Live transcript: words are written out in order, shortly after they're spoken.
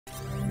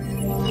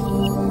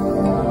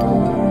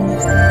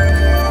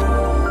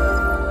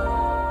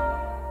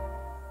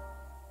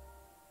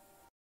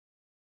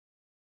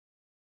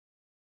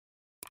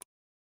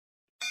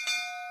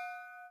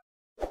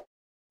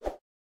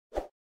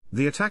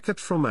The attack at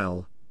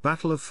Fromelles,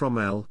 Battle of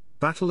Fromelles,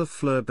 Battle of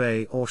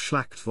Fleurbaix or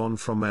Schlacht von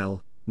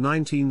Fromelles,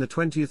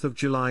 20th of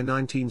July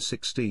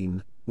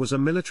 1916, was a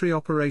military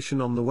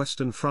operation on the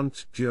Western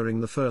Front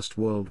during the First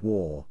World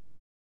War.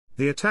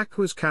 The attack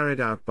was carried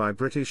out by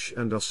British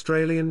and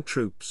Australian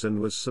troops and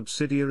was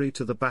subsidiary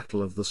to the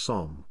Battle of the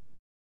Somme.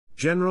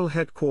 General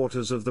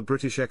Headquarters of the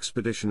British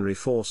Expeditionary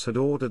Force had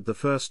ordered the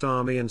 1st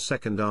Army and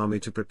 2nd Army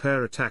to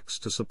prepare attacks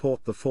to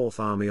support the 4th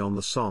Army on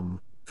the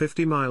Somme,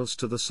 50 miles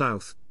to the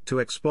south, to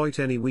exploit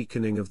any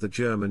weakening of the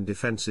German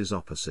defences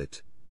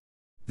opposite.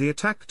 The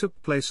attack took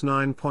place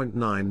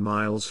 9.9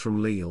 miles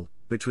from Lille,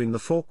 between the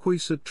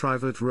Fauquissart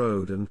Trivelet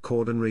Road and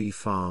Cordonnerie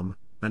Farm,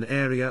 an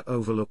area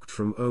overlooked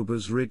from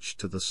Aubers Ridge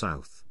to the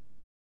south.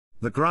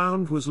 The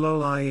ground was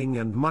low-lying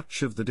and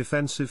much of the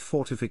defensive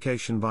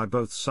fortification by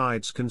both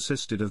sides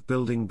consisted of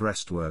building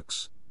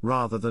breastworks,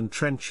 rather than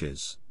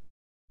trenches.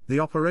 The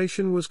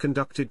operation was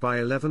conducted by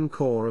 11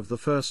 Corps of the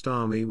 1st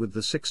Army with the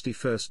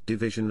 61st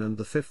Division and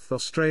the 5th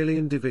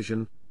Australian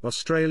Division,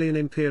 Australian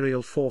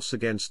Imperial Force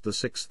against the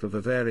 6th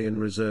Bavarian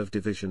Reserve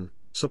Division,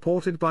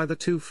 supported by the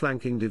 2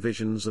 flanking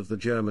divisions of the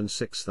German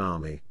 6th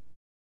Army.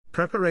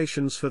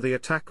 Preparations for the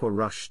attack were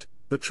rushed.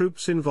 The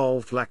troops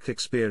involved lacked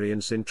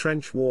experience in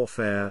trench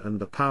warfare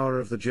and the power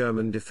of the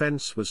German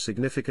defense was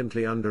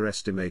significantly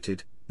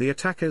underestimated, the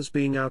attackers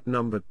being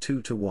outnumbered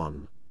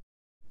 2-1.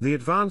 The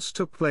advance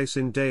took place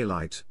in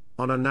daylight,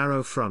 on a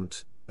narrow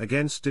front,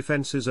 against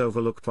defenses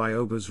overlooked by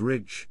Aubers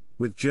Ridge,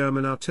 with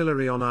German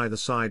artillery on either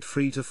side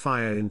free to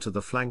fire into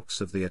the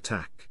flanks of the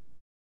attack.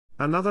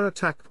 Another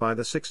attack by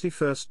the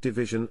 61st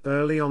Division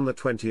early on the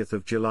 20th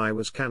of July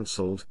was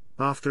cancelled,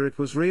 after it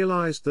was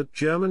realized that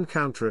German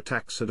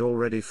counterattacks had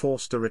already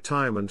forced a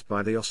retirement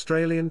by the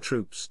Australian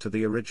troops to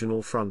the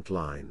original front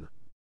line.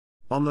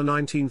 On the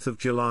 19th of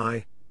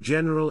July,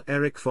 General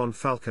Erich von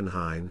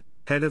Falkenhayn,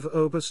 head of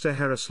Oberste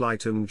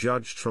Heeresleitung,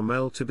 judged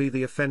Fromelles to be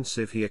the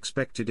offensive he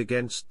expected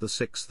against the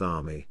 6th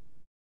Army.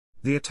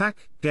 The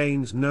attack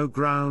gained no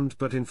ground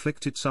but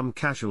inflicted some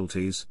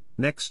casualties.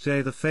 Next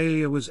day the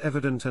failure was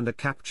evident and a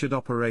captured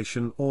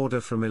operation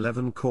order from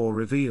 11 Corps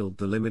revealed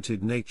the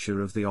limited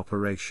nature of the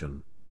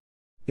operation.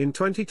 In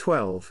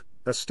 2012,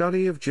 a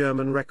study of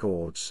German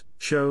records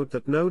showed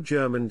that no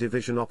German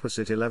division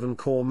opposite 11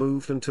 Corps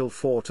moved until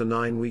 4 to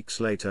 9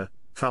 weeks later.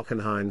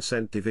 Falkenhayn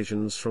sent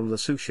divisions from the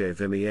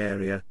Souchez-Vimy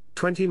area,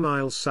 20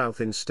 miles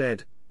south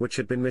instead, which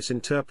had been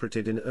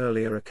misinterpreted in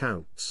earlier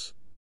accounts.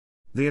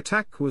 The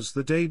attack was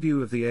the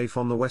debut of the AF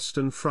on the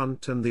Western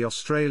Front, and the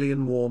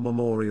Australian War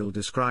Memorial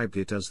described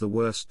it as the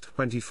worst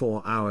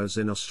 24 hours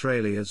in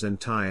Australia's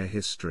entire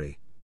history.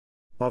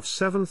 Of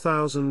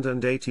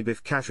 7,080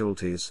 BIF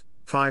casualties,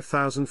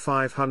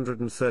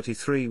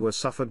 5,533 were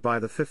suffered by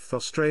the 5th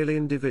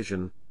Australian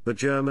Division. The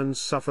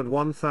Germans suffered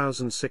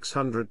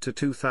 1,600 to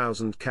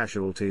 2,000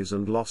 casualties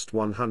and lost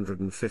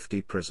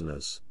 150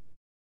 prisoners.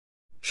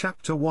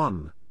 Chapter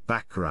 1,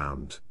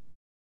 Background.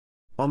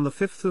 On the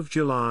 5th of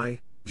July,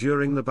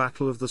 during the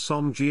Battle of the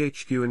Somme,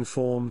 GHQ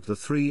informed the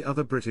 3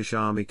 other British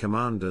Army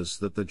commanders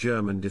that the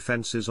German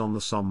defences on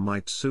the Somme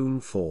might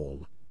soon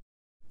fall.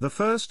 The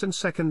 1st and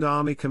 2nd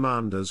Army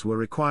commanders were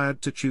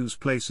required to choose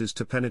places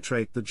to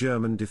penetrate the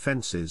German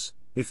defences,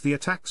 if the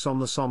attacks on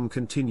the Somme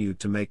continued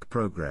to make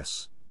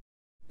progress.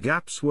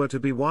 Gaps were to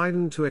be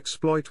widened to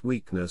exploit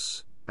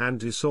weakness and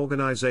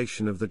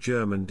disorganization of the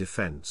German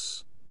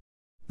defense.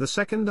 The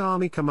 2nd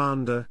Army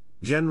commander,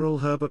 General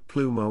Herbert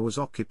Plumer, was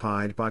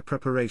occupied by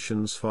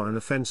preparations for an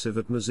offensive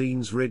at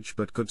Aubers Ridge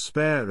but could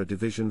spare a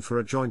division for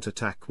a joint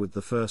attack with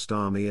the 1st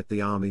Army at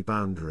the Army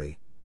boundary.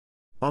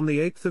 On the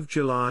 8th of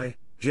July,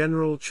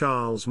 General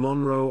Charles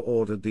Munro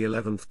ordered the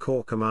 11th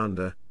Corps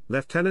commander,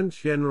 Lieutenant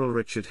General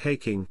Richard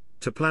Haking,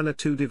 to plan a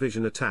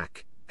 2-division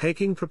attack.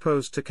 Haking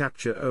proposed to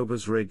capture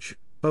Aubers Ridge,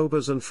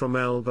 Aubers and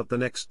Fromelles, but the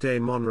next day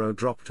Munro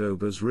dropped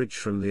Aubers Ridge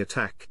from the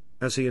attack,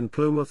 as he and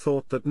Plumer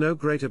thought that no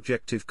great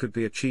objective could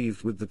be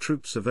achieved with the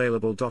troops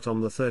available.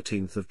 On the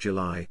 13th of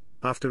July,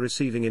 after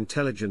receiving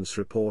intelligence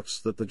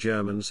reports that the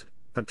Germans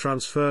had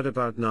transferred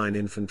about 9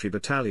 infantry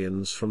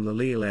battalions from the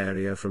Lille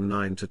area from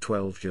 9 to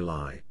 12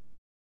 July.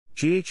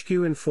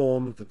 GHQ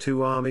informed the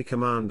 2 army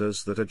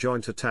commanders that a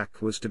joint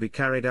attack was to be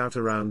carried out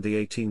around the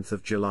 18th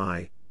of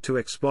July, to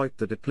exploit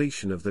the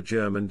depletion of the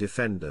German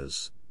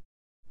defenders.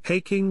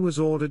 Haking was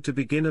ordered to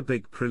begin a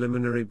big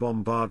preliminary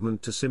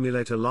bombardment to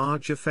simulate a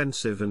large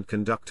offensive and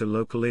conduct a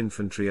local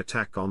infantry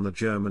attack on the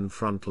German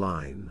front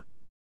line.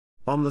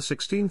 On the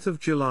 16th of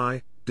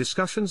July,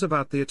 discussions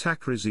about the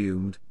attack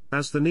resumed,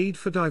 as the need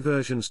for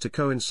diversions to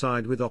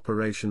coincide with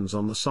operations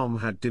on the Somme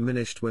had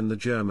diminished when the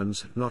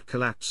Germans had not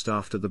collapsed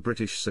after the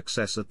British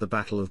success at the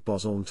Battle of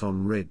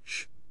Aubers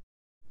Ridge.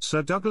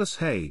 Sir Douglas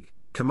Haig,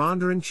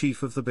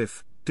 Commander-in-Chief of the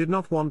BIF, did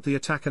not want the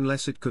attack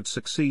unless it could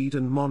succeed,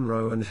 and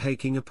Munro and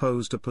Haking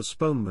opposed a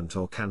postponement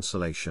or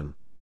cancellation.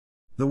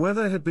 The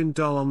weather had been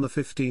dull on the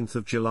 15th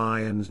of July,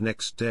 and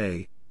next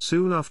day,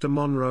 soon after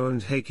Munro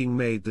and Haking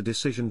made the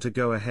decision to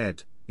go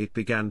ahead, it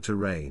began to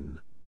rain.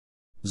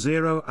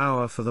 0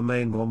 hour for the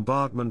main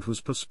bombardment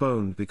was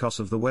postponed because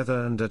of the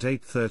weather, and at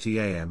 8:30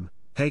 am,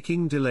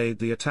 Haking delayed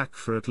the attack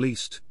for at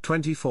least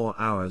 24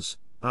 hours.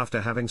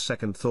 After having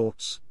second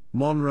thoughts,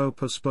 Munro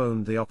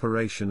postponed the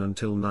operation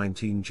until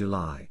 19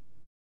 July.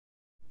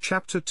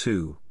 Chapter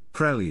 2,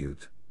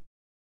 Prelude.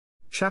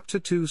 Chapter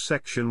 2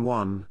 Section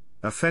 1,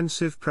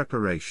 Offensive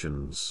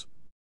Preparations.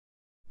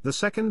 The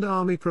 2nd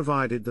Army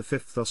provided the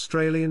 5th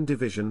Australian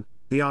Division,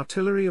 the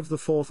artillery of the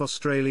 4th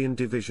Australian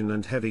Division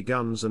and heavy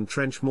guns and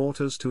trench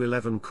mortars to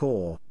 11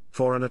 Corps,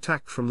 for an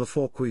attack from the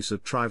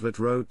Fauquissart Trivelet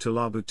road to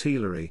La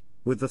Boutillière,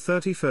 with the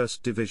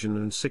 31st Division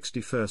and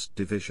 61st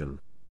Division.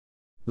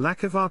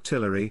 Lack of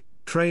artillery,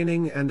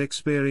 training and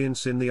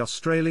experience in the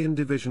Australian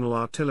divisional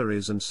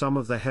artilleries and some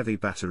of the heavy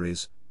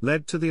batteries,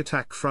 led to the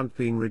attack front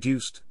being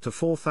reduced to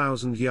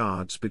 4,000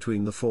 yards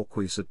between the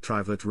Fauquissart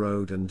Trivelet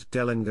road and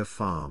Cordonnerie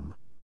Farm.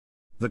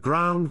 The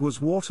ground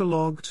was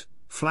waterlogged,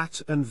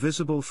 flat and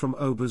visible from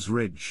Aubers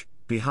Ridge,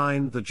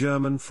 behind the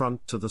German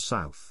front to the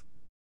south.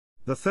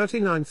 The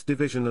 39th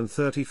Division and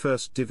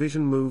 31st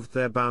Division moved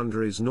their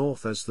boundaries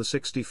north as the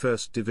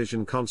 61st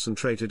Division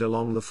concentrated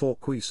along the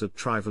Fauquissart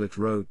Trivelet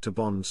road to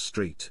Bond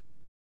Street.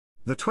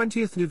 The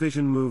 20th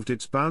Division moved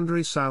its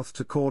boundary south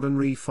to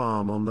Cordonnerie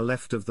Farm on the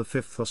left of the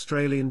 5th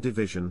Australian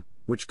Division,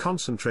 which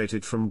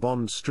concentrated from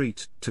Bond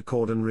Street to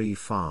Cordonnerie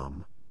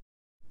Farm.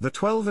 The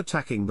 12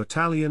 attacking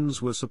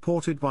battalions were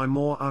supported by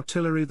more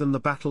artillery than the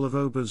Battle of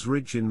Aubers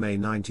Ridge in May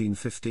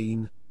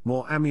 1915,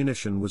 more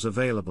ammunition was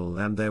available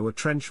and there were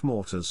trench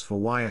mortars for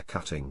wire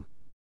cutting.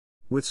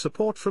 With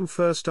support from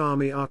 1st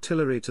Army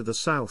artillery to the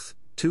south,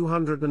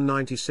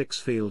 296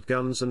 field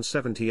guns and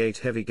 78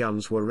 heavy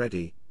guns were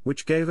ready,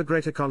 which gave a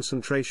greater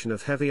concentration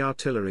of heavy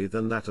artillery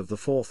than that of the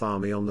 4th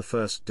Army on the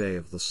first day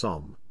of the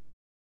Somme.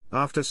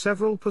 After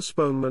several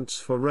postponements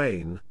for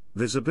rain,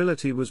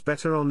 visibility was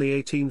better on the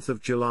 18th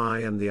of July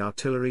and the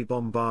artillery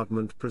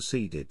bombardment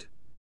proceeded.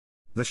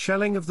 The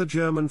shelling of the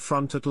German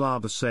front at La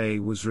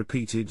Boutillière was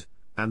repeated,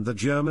 and the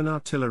German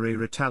artillery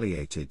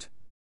retaliated.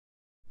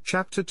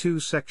 Chapter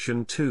 2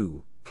 Section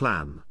 2,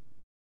 Plan.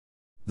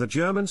 The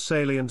German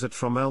salient at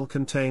Fromelles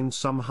contained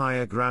some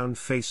higher ground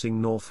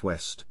facing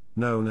northwest,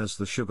 known as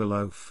the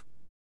Sugarloaf.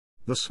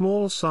 The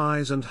small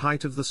size and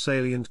height of the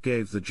salient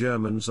gave the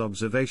Germans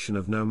observation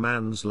of no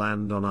man's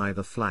land on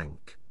either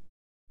flank.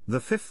 The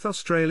 5th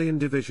Australian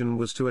Division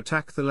was to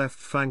attack the left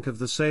flank of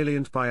the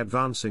salient by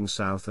advancing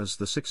south as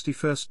the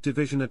 61st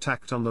Division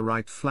attacked on the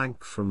right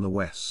flank from the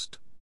west.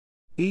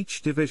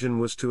 Each division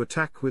was to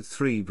attack with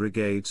 3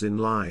 brigades in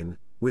line,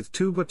 with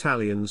 2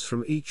 battalions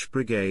from each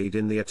brigade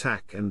in the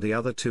attack and the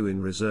other 2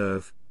 in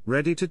reserve,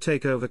 ready to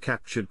take over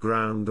captured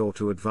ground or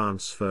to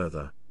advance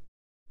further.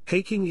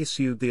 Haking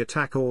issued the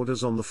attack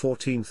orders on the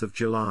 14th of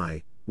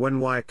July,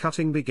 when wire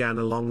cutting began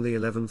along the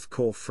 11th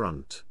Corps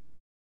front.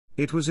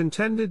 It was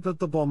intended that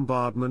the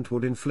bombardment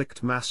would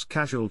inflict mass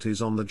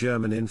casualties on the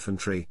German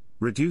infantry,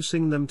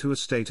 reducing them to a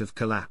state of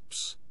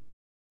collapse.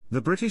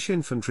 The British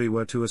infantry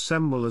were to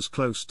assemble as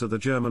close to the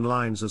German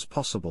lines as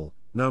possible,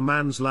 no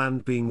man's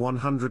land being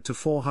 100 to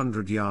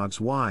 400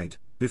 yards wide.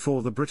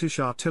 Before the British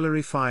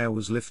artillery fire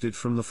was lifted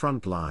from the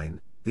front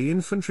line, the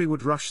infantry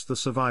would rush the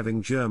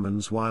surviving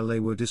Germans while they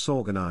were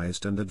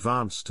disorganized and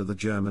advance to the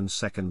German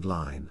second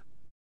line.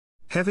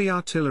 Heavy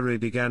artillery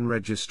began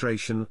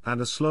registration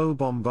and a slow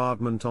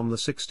bombardment on the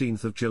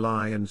 16th of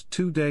July, and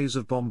 2 days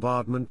of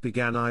bombardment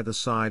began either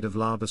side of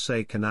La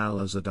Boutillière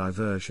Canal as a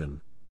diversion.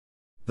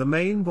 The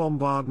main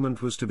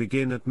bombardment was to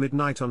begin at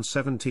midnight on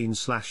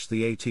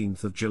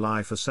 17/18th of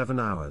July for 7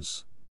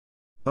 hours.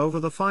 Over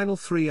the final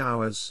 3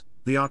 hours,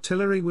 the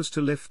artillery was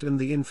to lift and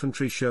the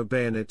infantry show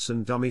bayonets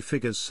and dummy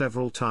figures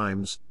several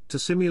times, to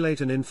simulate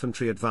an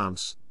infantry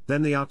advance.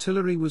 Then the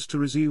artillery was to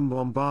resume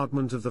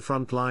bombardment of the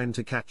front line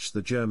to catch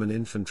the German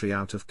infantry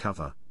out of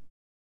cover.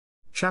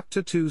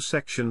 Chapter 2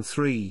 Section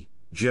 3,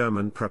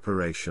 German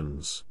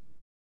Preparations.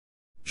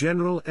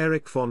 General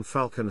Erich von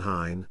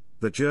Falkenhayn,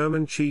 the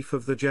German Chief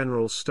of the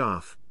General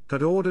Staff,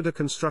 had ordered a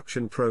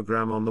construction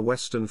program on the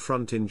Western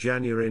Front in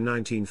January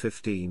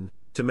 1915,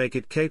 to make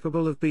it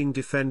capable of being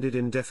defended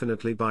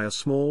indefinitely by a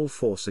small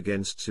force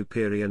against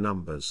superior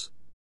numbers.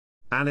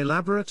 An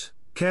elaborate,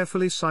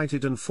 carefully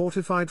sited and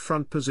fortified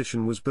front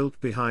position was built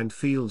behind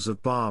fields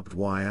of barbed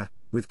wire,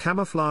 with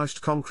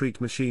camouflaged concrete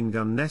machine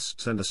gun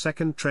nests and a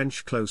second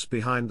trench close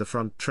behind the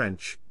front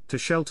trench, to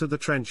shelter the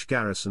trench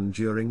garrison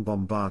during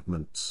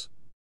bombardments.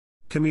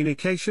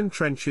 Communication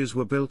trenches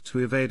were built to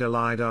evade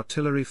Allied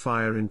artillery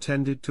fire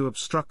intended to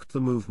obstruct the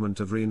movement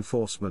of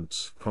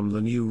reinforcements from the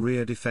new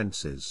rear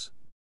defenses.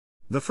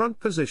 The front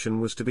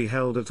position was to be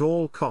held at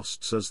all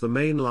costs as the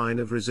main line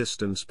of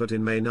resistance, but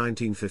in May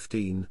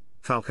 1915,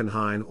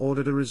 Falkenhayn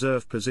ordered a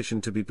reserve position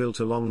to be built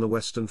along the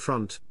Western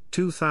Front,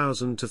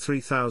 2,000 to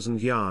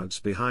 3,000 yards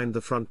behind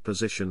the front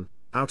position,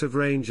 out of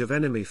range of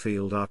enemy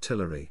field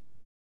artillery.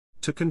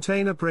 To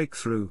contain a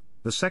breakthrough,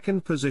 the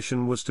second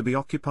position was to be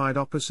occupied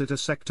opposite a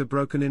sector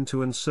broken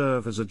into and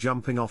serve as a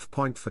jumping-off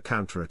point for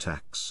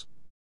counterattacks.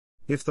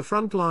 If the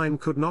front line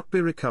could not be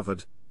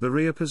recovered, the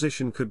rear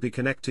position could be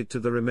connected to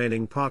the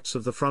remaining parts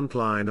of the front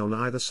line on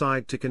either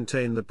side to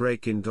contain the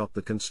break-in.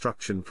 The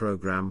construction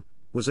program,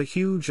 was a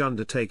huge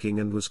undertaking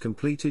and was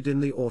completed in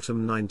the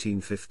autumn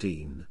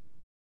 1915.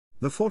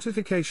 The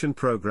fortification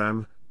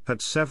program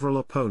had several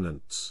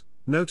opponents,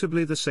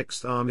 notably the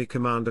 6th Army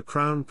commander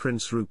Crown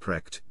Prince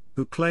Ruprecht,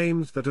 who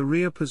claimed that a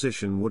rear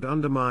position would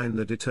undermine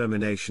the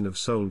determination of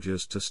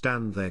soldiers to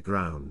stand their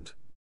ground.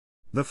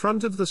 The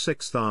front of the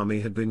 6th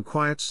Army had been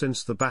quiet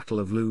since the Battle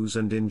of Loos,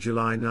 and in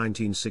July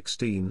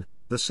 1916,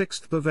 the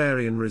 6th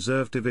Bavarian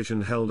Reserve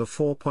Division held a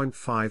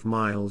 4.5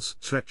 miles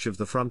stretch of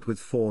the front with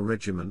 4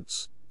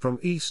 regiments, from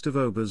east of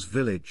Aubers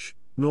village,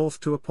 north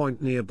to a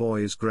point near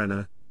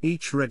Bois-Grena,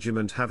 each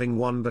regiment having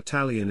 1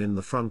 battalion in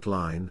the front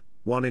line,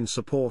 1 in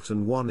support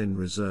and 1 in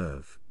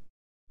reserve.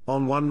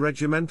 On one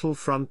regimental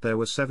front there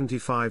were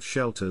 75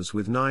 shelters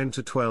with 9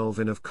 to 12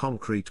 in of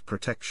concrete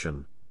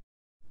protection.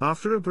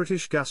 After a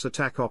British gas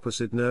attack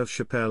opposite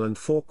Neuve-Chapelle and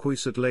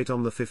Fauquissart late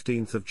on the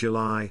 15th of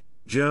July,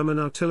 German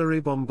artillery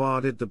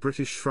bombarded the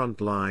British front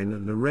line,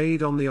 and a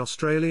raid on the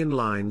Australian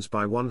lines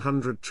by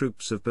 100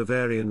 troops of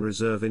Bavarian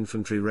Reserve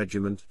Infantry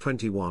Regiment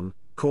 21,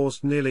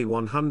 caused nearly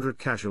 100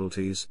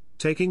 casualties,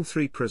 taking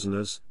 3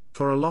 prisoners,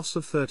 for a loss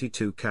of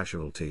 32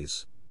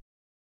 casualties.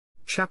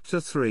 Chapter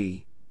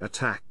 3,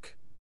 Attack.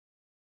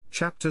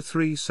 Chapter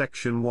 3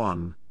 Section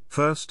 1,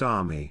 First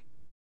Army.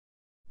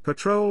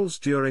 Patrols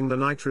during the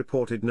night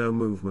reported no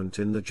movement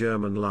in the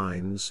German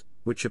lines,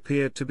 which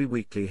appeared to be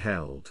weakly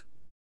held.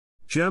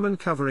 German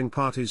covering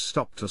parties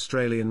stopped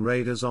Australian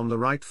raiders on the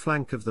right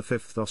flank of the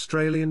 5th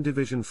Australian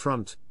Division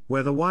front,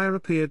 where the wire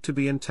appeared to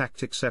be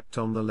intact except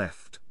on the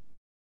left.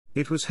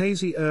 It was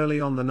hazy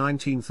early on the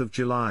 19th of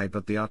July,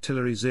 but the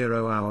artillery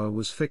 0 hour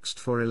was fixed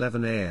for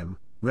 11 am,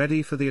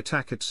 ready for the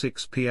attack at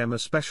 6 pm. A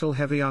special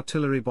heavy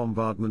artillery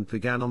bombardment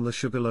began on the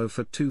Sugarloaf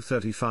at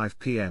 2:35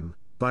 pm,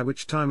 by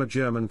which time a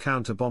German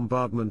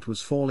counter-bombardment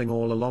was falling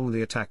all along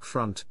the attack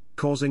front,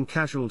 causing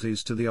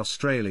casualties to the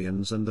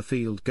Australians and the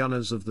field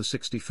gunners of the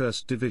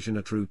 61st Division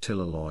at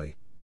Routilaloy.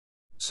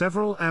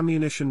 Several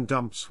ammunition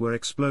dumps were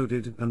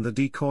exploded, and the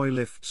decoy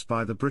lifts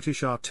by the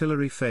British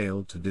artillery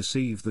failed to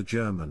deceive the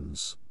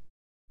Germans.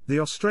 The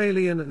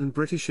Australian and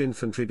British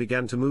infantry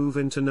began to move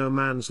into no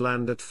man's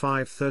land at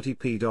 5:30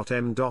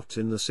 p.m.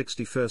 in the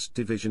 61st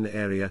Division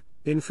area.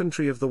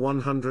 Infantry of the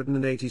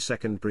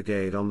 182nd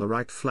Brigade on the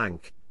right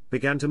flank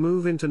began to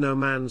move into no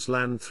man's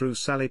land through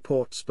sally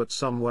ports, but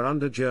some were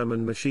under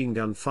German machine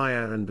gun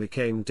fire and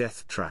became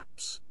death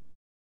traps.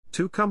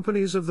 2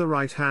 companies of the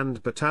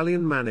right-hand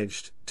battalion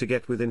managed to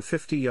get within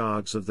 50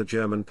 yards of the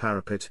German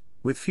parapet,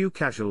 with few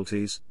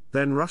casualties,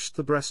 then rushed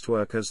the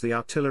breastwork as the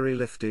artillery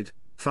lifted,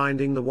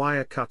 finding the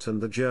wire cut and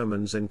the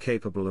Germans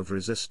incapable of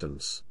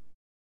resistance.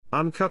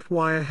 Uncut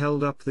wire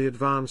held up the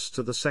advance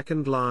to the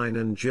second line,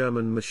 and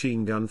German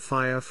machine gun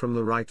fire from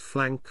the right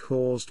flank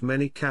caused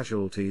many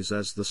casualties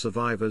as the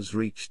survivors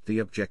reached the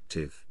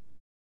objective.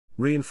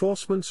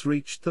 Reinforcements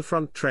reached the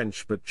front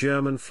trench, but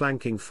German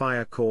flanking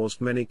fire caused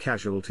many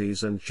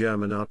casualties and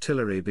German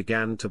artillery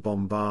began to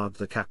bombard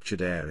the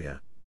captured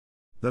area.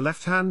 The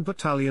left-hand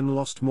battalion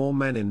lost more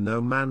men in no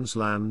man's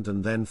land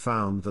and then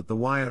found that the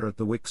wire at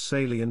the Wick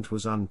salient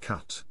was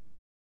uncut.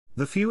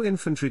 The few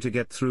infantry to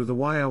get through the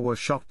wire were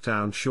shot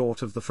down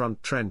short of the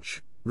front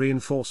trench.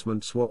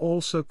 Reinforcements were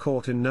also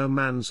caught in no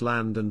man's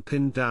land and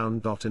pinned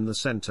down. In the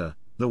center,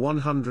 the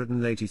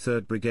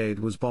 183rd Brigade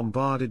was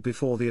bombarded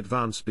before the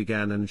advance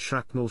began, and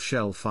shrapnel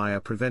shell fire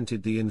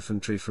prevented the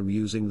infantry from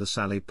using the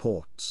sally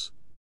ports.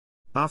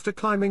 After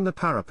climbing the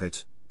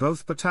parapet,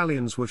 both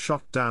battalions were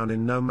shot down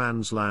in no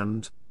man's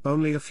land,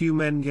 only a few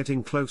men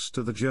getting close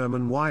to the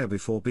German wire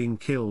before being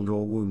killed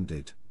or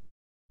wounded.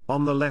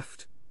 On the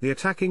left, the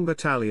attacking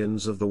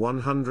battalions of the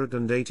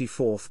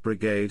 184th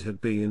Brigade had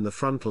been in the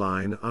front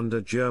line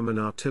under German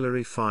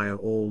artillery fire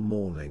all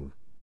morning.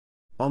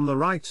 On the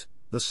right,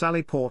 the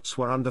sally ports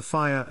were under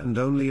fire and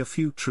only a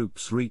few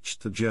troops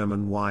reached the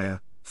German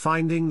wire,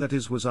 finding that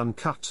his was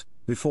uncut,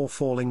 before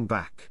falling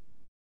back.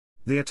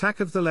 The attack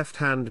of the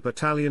left-hand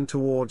battalion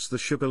towards the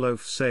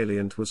Sugarloaf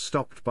salient was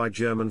stopped by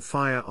German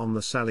fire on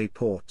the sally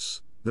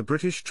ports. The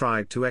British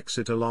tried to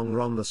exit along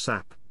Ron the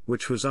Sap,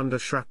 which was under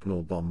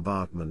shrapnel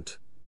bombardment.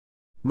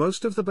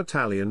 Most of the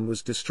battalion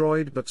was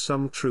destroyed, but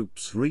some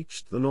troops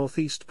reached the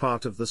northeast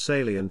part of the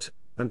salient,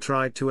 and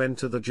tried to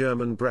enter the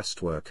German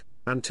breastwork,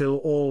 until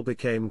all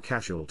became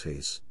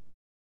casualties.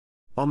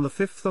 On the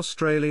 5th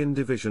Australian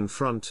Division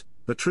front,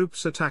 the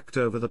troops attacked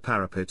over the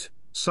parapet,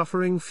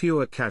 suffering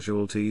fewer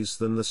casualties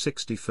than the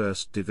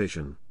 61st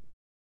Division.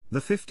 The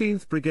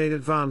 15th Brigade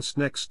advanced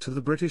next to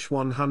the British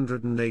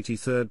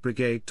 183rd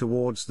Brigade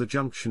towards the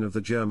junction of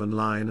the German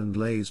line and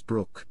Lays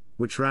Brook,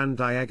 which ran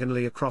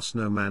diagonally across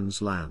no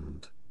man's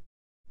land.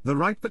 The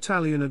right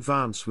battalion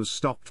advance was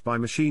stopped by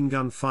machine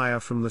gun fire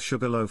from the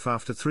Sugarloaf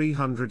after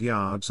 300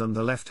 yards, and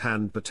the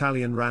left-hand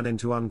battalion ran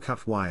into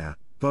uncut wire,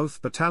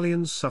 both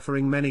battalions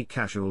suffering many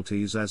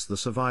casualties as the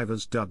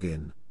survivors dug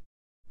in.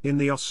 In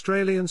the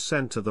Australian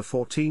centre, the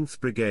 14th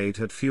Brigade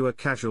had fewer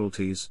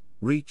casualties,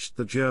 reached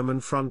the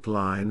German front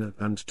line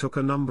and took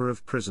a number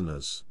of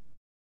prisoners.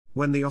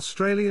 When the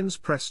Australians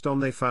pressed on,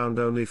 they found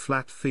only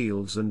flat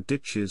fields and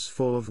ditches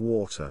full of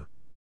water.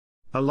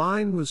 A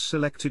line was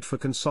selected for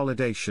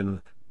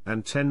consolidation,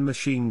 and 10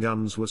 machine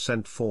guns were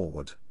sent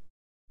forward.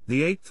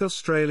 The 8th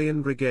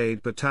Australian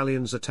Brigade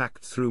battalions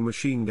attacked through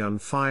machine gun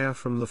fire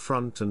from the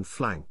front and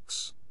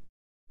flanks.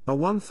 A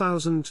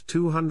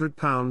 1,200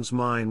 pounds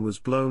mine was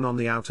blown on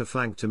the outer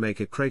flank to make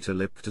a crater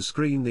lip to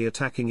screen the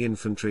attacking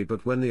infantry,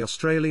 but when the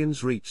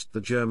Australians reached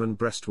the German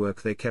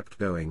breastwork they kept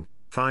going,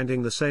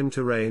 finding the same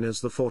terrain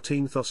as the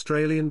 14th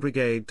Australian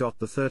Brigade. The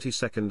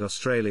 32nd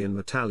Australian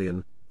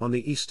Battalion, on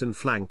the eastern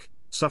flank,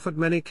 suffered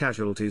many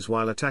casualties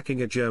while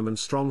attacking a German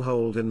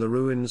stronghold in the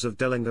ruins of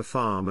Cordonnerie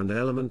Farm, and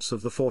elements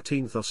of the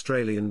 14th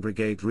Australian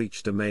Brigade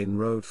reached a main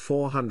road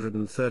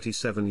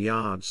 437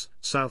 yards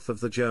south of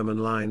the German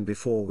line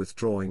before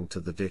withdrawing to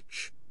the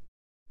ditch.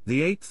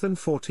 The 8th and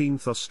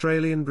 14th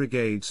Australian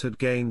Brigades had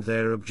gained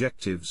their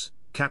objectives,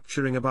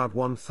 capturing about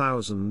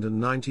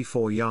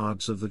 1,094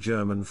 yards of the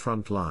German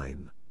front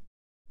line.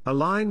 A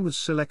line was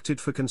selected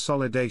for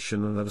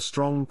consolidation and at a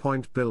strong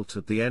point built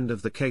at the end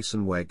of the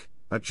Casenweg,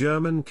 a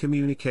German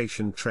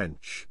communication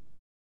trench.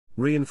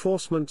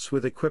 Reinforcements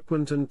with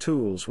equipment and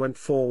tools went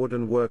forward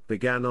and work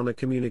began on a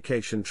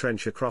communication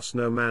trench across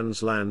no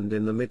man's land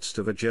in the midst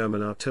of a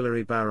German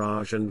artillery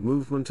barrage and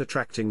movement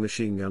attracting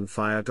machine gun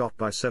fire.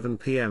 By 7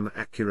 p.m.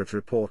 accurate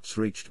reports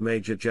reached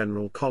Major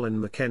General Colin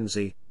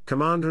Mackenzie,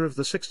 commander of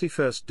the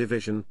 61st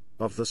Division,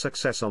 of the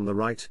success on the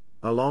right,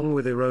 along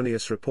with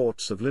erroneous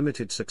reports of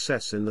limited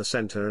success in the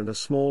centre and a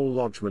small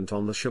lodgment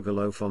on the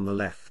Sugarloaf on the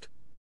left.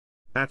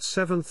 At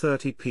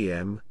 7:30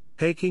 p.m.,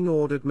 Haking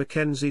ordered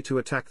Mackenzie to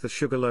attack the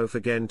Sugarloaf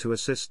again to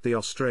assist the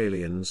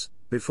Australians,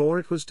 before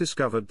it was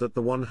discovered that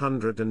the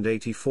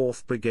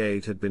 184th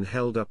Brigade had been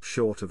held up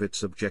short of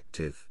its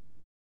objective.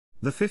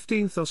 The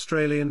 15th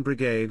Australian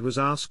Brigade was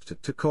asked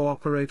to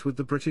cooperate with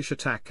the British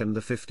attack and the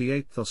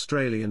 58th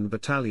Australian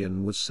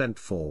Battalion was sent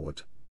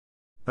forward.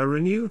 A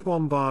renewed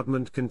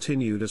bombardment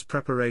continued as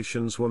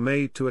preparations were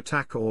made to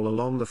attack all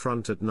along the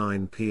front at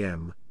 9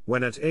 p.m.,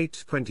 when at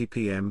 8:20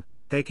 p.m.,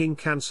 Haking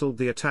cancelled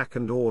the attack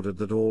and ordered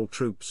that all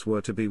troops were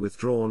to be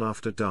withdrawn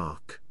after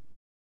dark.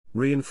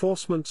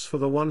 Reinforcements for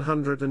the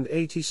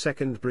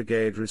 182nd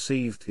Brigade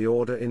received the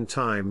order in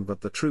time,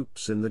 but the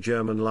troops in the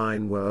German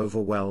line were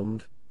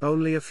overwhelmed,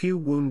 only a few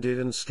wounded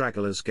and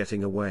stragglers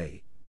getting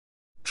away.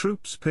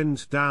 Troops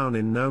pinned down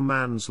in no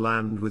man's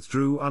land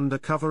withdrew under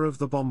cover of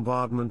the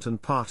bombardment and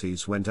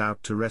parties went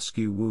out to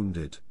rescue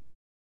wounded.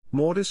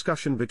 More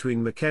discussion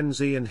between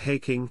Mackenzie and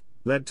Haking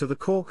led to the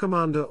Corps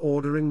commander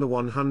ordering the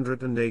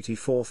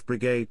 184th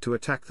Brigade to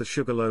attack the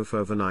Sugarloaf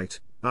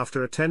overnight.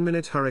 After a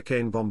 10-minute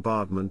hurricane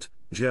bombardment,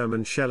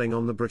 German shelling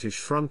on the British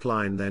front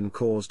line then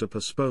caused a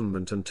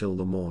postponement until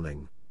the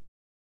morning.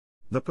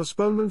 The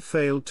postponement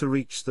failed to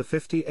reach the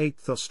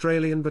 58th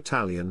Australian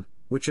Battalion,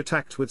 which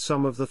attacked with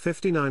some of the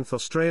 59th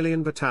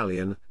Australian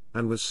Battalion,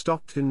 and was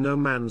stopped in no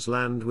man's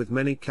land with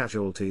many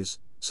casualties,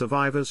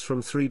 survivors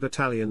from 3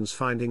 battalions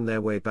finding their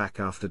way back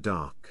after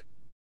dark.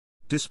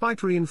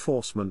 Despite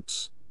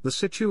reinforcements, the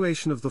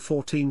situation of the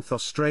 14th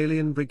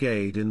Australian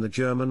Brigade in the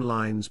German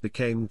lines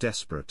became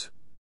desperate.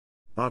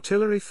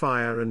 Artillery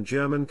fire and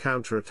German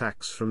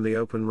counterattacks from the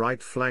open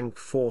right flank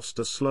forced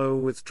a slow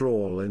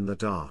withdrawal in the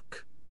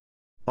dark.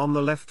 On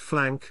the left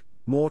flank,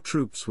 more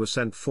troops were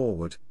sent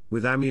forward,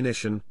 with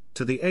ammunition,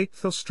 to the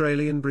 8th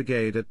Australian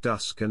Brigade at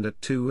dusk, and at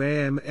 2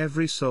 a.m.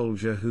 every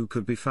soldier who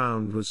could be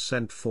found was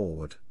sent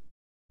forward.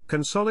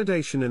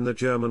 Consolidation in the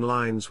German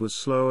lines was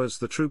slow as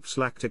the troops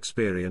lacked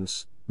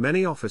experience,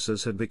 many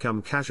officers had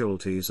become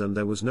casualties and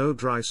there was no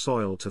dry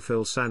soil to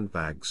fill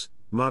sandbags,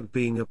 mud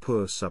being a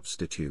poor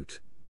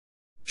substitute.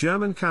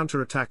 German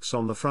counterattacks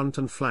on the front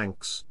and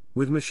flanks,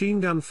 with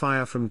machine gun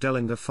fire from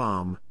Cordonnerie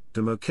Farm,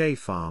 de Moquet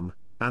Farm,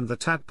 and the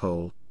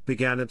Tadpole,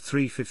 began at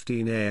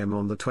 3:15 a.m.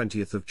 on the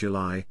 20th of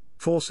July,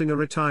 forcing a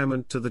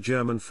retirement to the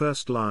German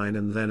first line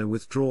and then a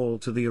withdrawal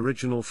to the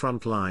original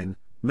front line.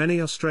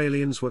 Many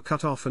Australians were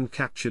cut off and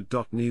captured.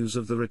 News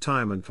of the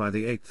retirement by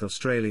the 8th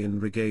Australian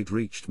Brigade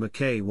reached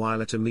Mackay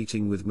while at a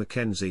meeting with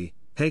Mackenzie,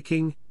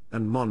 Haking,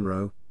 and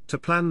Munro, to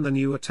plan the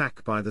new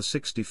attack by the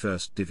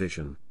 61st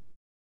Division.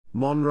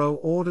 Munro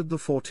ordered the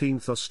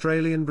 14th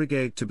Australian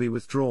Brigade to be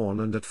withdrawn,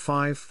 and at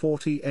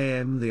 5:40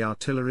 a.m. the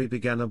artillery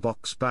began a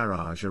box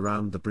barrage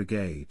around the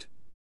brigade.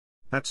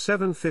 At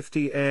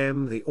 7:50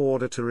 a.m. the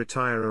order to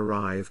retire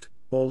arrived,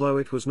 although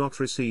it was not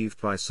received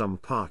by some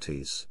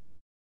parties.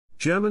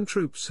 German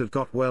troops had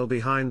got well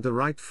behind the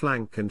right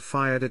flank and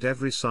fired at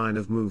every sign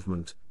of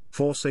movement,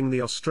 forcing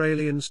the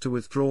Australians to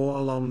withdraw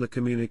along the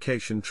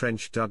communication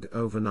trench dug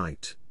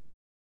overnight.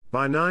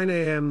 By 9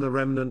 a.m. the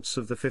remnants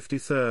of the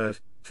 53rd,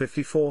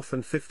 54th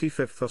and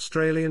 55th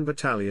Australian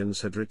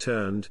battalions had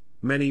returned,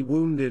 many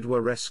wounded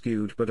were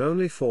rescued but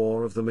only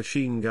 4 of the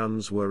machine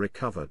guns were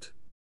recovered.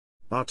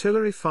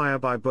 Artillery fire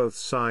by both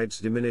sides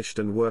diminished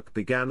and work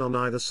began on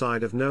either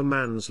side of no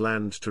man's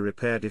land to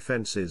repair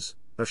defences.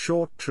 A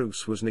short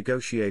truce was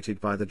negotiated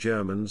by the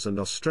Germans and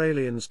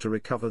Australians to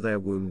recover their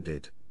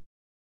wounded.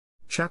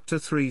 Chapter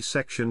 3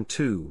 Section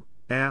 2,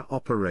 Air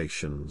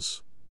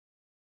Operations.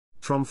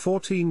 From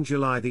 14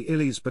 July the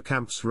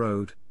Illes-Bacamps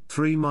Road,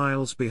 3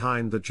 miles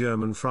behind the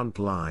German front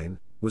line,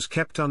 was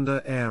kept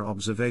under air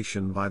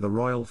observation by the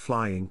Royal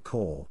Flying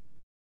Corps.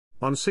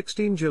 On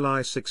 16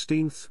 July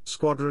 16th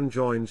Squadron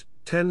joined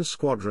 10th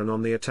Squadron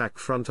on the attack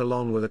front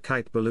along with a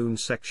kite balloon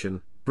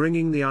section,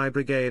 bringing the I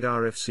Brigade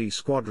RFC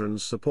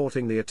squadrons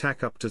supporting the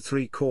attack up to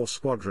 3 Corps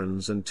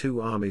squadrons and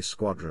 2 Army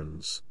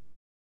squadrons.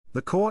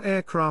 The Corps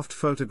aircraft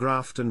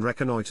photographed and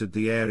reconnoitred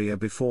the area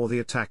before the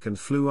attack and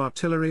flew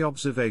artillery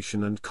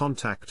observation and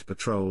contact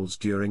patrols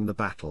during the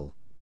battle.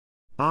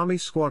 Army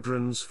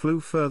squadrons flew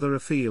further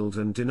afield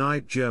and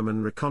denied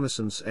German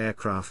reconnaissance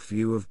aircraft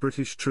view of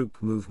British troop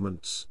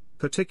movements,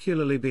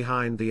 particularly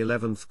behind the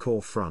 11th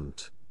Corps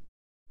front.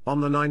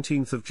 On the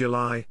 19th of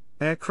July,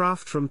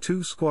 aircraft from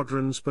 2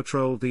 squadrons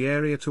patrolled the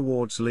area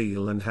towards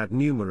Lille and had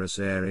numerous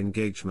air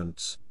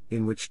engagements,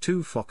 in which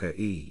 2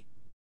 Fauquissarts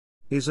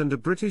and a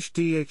British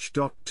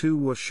DH.2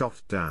 were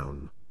shot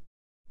down.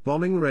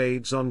 Bombing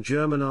raids on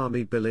German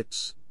army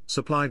billets,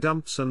 supply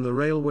dumps and the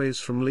railways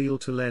from Lille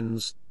to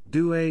Lens,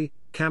 Douai,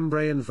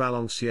 Cambrai and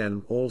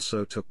Valenciennes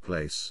also took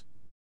place.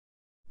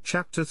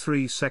 Chapter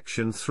 3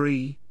 Section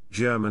 3,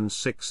 German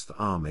 6th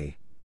Army.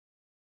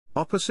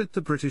 Opposite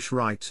the British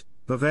right,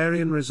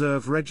 Bavarian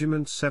Reserve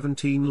Regiment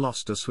 17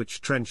 lost a switch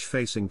trench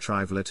facing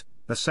Trivelet,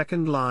 a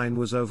second line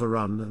was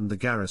overrun and the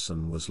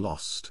garrison was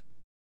lost.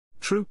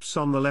 Troops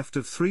on the left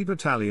of 3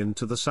 Battalion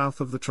to the south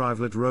of the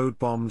Trivelet road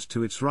bombed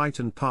to its right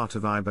and part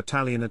of I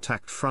Battalion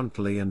attacked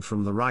frontally and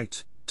from the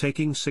right,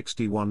 taking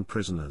 61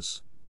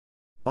 prisoners.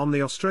 On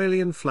the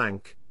Australian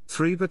flank,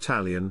 3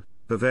 Battalion,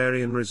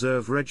 Bavarian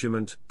Reserve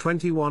Regiment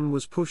 21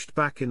 was pushed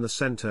back in the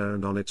centre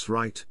and on its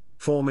right,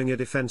 forming a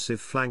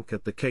defensive flank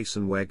at the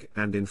Cassenweg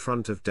and in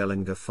front of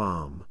Dellinger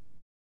Farm.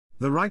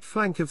 The right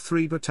flank of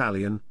 3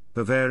 Battalion,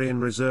 Bavarian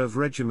Reserve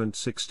Regiment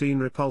 16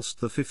 repulsed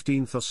the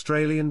 15th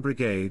Australian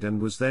Brigade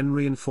and was then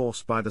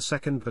reinforced by the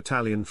 2nd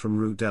Battalion from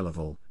Rue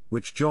Delaval,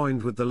 which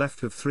joined with the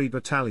left of 3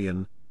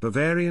 Battalion,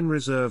 Bavarian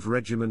Reserve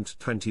Regiment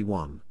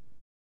 21.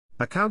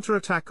 A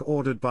counterattack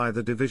ordered by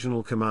the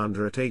divisional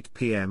commander at 8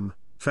 p.m.,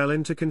 fell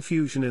into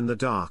confusion in the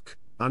dark,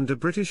 under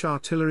British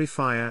artillery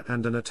fire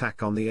and an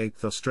attack on the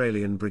 8th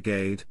Australian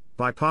Brigade,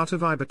 by part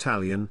of I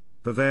Battalion,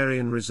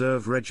 Bavarian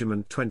Reserve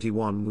Regiment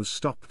 21 was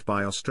stopped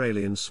by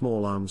Australian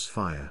small arms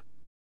fire.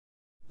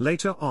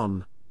 Later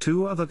on,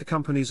 2 other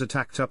companies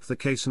attacked up the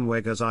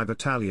Cassenweg as I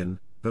Battalion,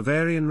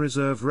 Bavarian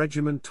Reserve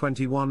Regiment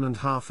 21 and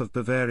half of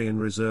Bavarian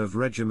Reserve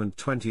Regiment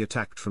 20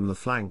 attacked from the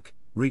flank,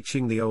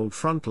 reaching the old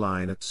front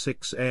line at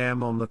 6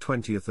 a.m. on the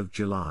 20th of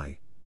July.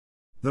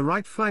 The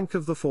right flank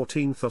of the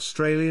 14th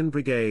Australian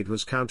Brigade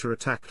was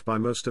counterattacked by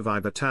most of I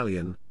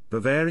Battalion,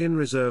 Bavarian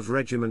Reserve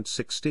Regiment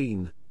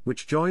 16,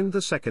 which joined the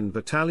 2nd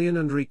Battalion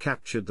and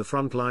recaptured the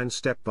front line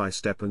step by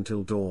step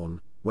until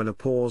dawn, when a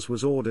pause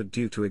was ordered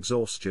due to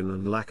exhaustion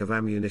and lack of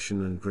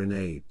ammunition and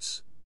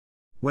grenades.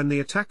 When the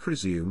attack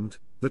resumed,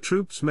 the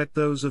troops met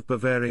those of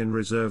Bavarian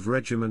Reserve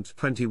Regiment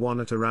 21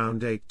 at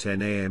around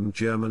 8:10 a.m.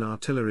 German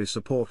artillery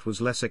support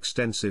was less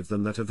extensive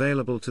than that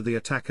available to the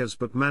attackers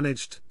but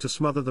managed to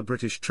smother the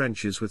British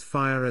trenches with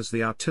fire as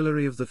the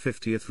artillery of the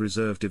 50th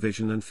Reserve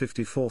Division and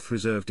 54th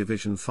Reserve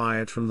Division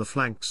fired from the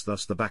flanks,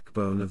 thus the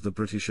backbone of the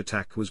British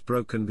attack was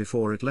broken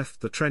before it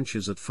left the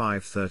trenches at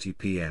 5:30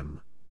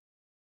 p.m.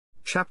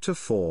 Chapter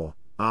 4,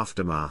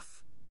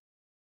 Aftermath.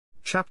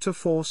 Chapter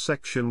 4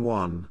 Section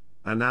 1,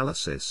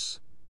 Analysis.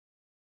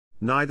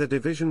 Neither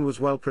division was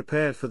well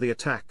prepared for the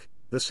attack.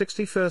 The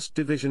 61st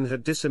Division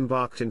had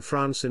disembarked in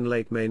France in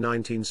late May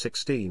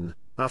 1916,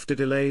 after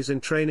delays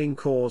in training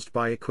caused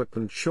by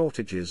equipment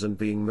shortages and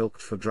being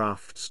milked for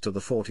drafts to the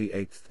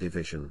 48th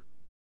Division.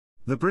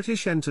 The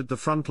British entered the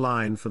front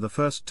line for the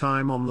first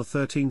time on the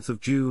 13th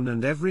of June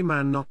and every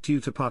man not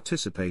due to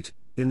participate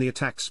in the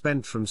attack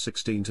spent from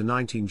 16 to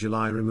 19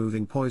 July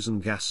removing poison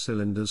gas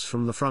cylinders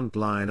from the front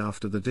line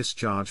after the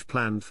discharge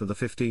planned for the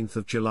 15th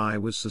of July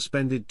was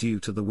suspended due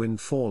to the wind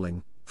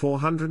falling.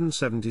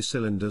 470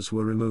 cylinders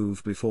were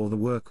removed before the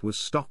work was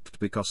stopped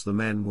because the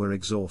men were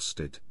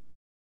exhausted.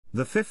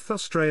 The 5th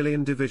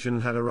Australian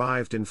Division had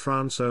arrived in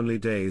France only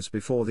days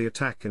before the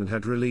attack and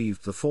had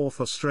relieved the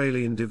 4th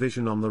Australian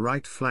Division on the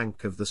right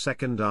flank of the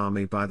 2nd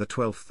Army by the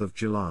 12th of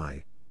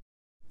July.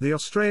 The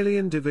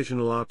Australian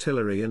Divisional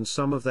Artillery and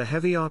some of the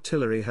heavy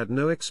artillery had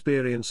no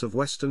experience of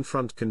Western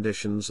Front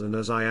conditions, and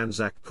as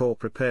Anzac Corps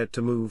prepared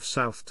to move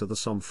south to the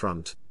Somme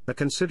front, a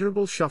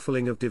considerable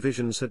shuffling of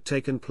divisions had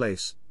taken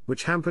place,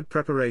 which hampered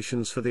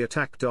preparations for the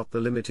attack. The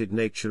limited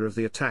nature of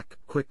the attack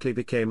quickly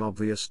became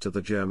obvious to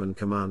the German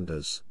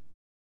commanders.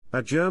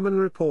 A German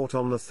report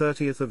on the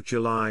 30th of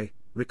July,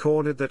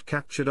 recorded that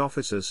captured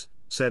officers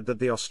said that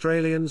the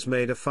Australians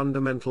made a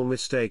fundamental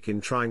mistake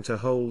in trying to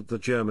hold the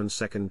German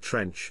second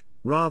trench,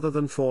 rather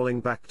than falling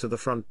back to the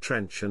front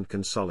trench and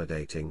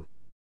consolidating.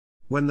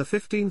 When the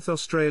 15th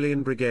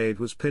Australian Brigade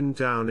was pinned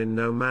down in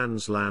no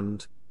man's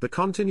land, the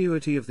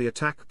continuity of the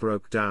attack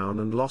broke down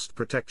and lost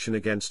protection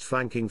against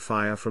flanking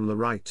fire from the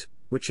right,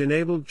 which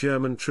enabled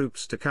German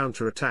troops to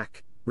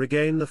counter-attack,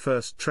 regain the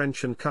first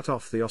trench and cut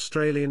off the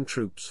Australian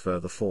troops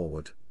further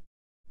forward.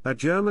 A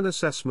German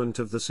assessment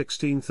of the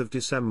 16th of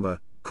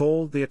December,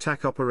 called the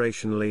attack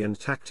operationally and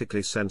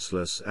tactically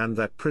senseless, and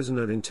that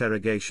prisoner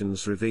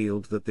interrogations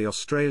revealed that the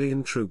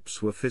Australian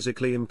troops were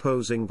physically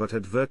imposing but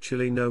had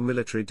virtually no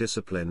military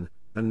discipline,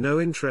 and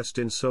no interest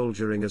in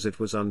soldiering as it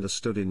was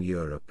understood in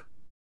Europe.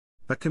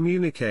 A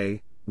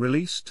communiqué,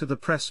 released to the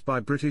press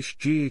by British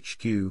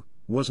GHQ,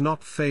 was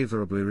not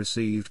favourably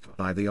received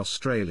by the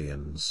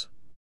Australians.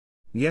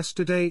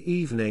 Yesterday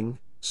evening,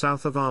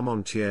 south of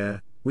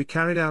Armentières, we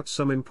carried out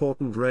some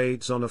important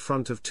raids on a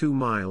front of 2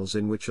 miles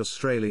in which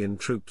Australian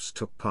troops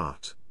took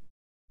part.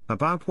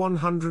 About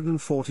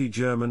 140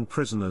 German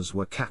prisoners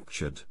were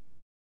captured.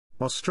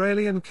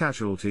 Australian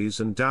casualties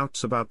and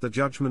doubts about the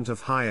judgment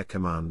of higher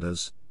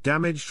commanders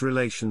damaged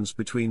relations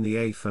between the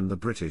AF and the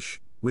British,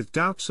 with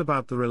doubts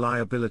about the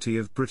reliability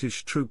of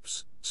British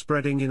troops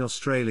spreading in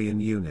Australian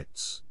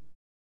units.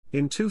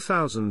 In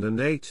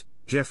 2008,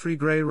 Geoffrey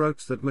Gray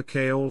wrote that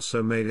Mackay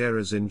also made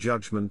errors in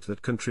judgment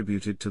that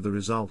contributed to the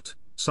result,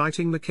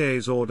 citing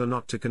Mackay's order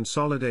not to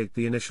consolidate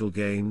the initial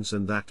gains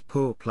and that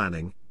poor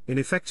planning,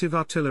 ineffective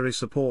artillery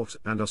support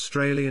and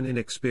Australian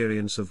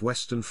inexperience of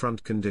Western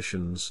Front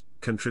conditions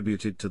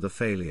contributed to the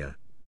failure.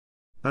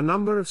 A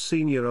number of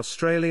senior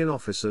Australian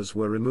officers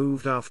were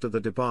removed after the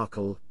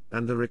debacle,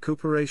 and the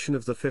recuperation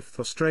of the 5th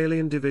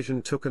Australian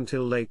Division took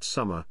until late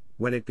summer,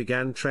 when it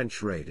began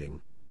trench raiding.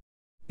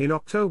 In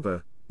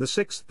October, the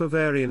 6th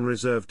Bavarian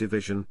Reserve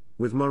Division,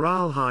 with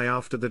morale high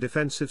after the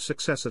defensive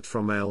success at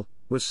Fromelles,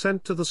 was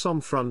sent to the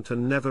Somme front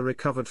and never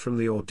recovered from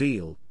the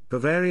ordeal.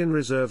 Bavarian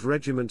Reserve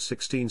Regiment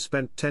 16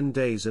 spent 10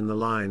 days in the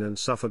line and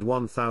suffered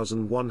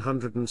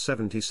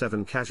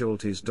 1,177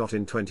 casualties.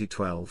 In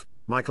 2012,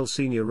 Michael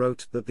Sr.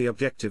 wrote that the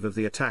objective of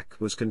the attack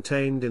was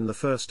contained in the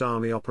 1st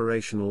Army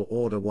Operational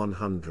Order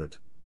 100.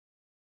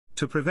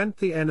 To prevent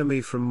the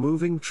enemy from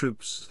moving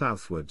troops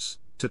southwards,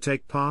 to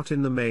take part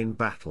in the main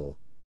battle.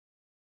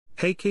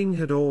 Haking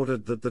had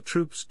ordered that the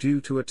troops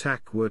due to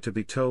attack were to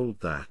be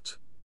told that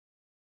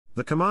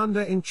the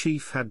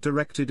Commander-in-Chief had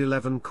directed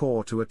 11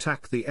 Corps to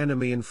attack the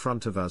enemy in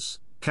front of us,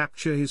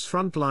 capture his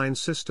front-line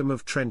system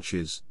of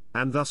trenches,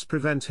 and thus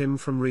prevent him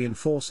from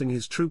reinforcing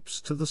his troops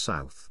to the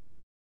south.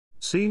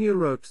 Senior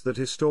wrote that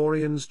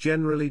historians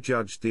generally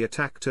judged the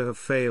attack to have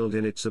failed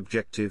in its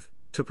objective,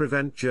 to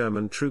prevent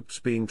German troops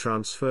being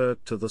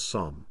transferred to the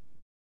Somme.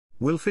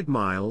 Wilfrid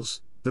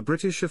Miles, the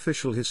British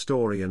official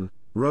historian,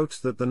 wrote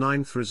that the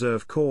 9th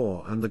Reserve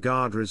Corps and the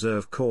Guard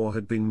Reserve Corps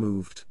had been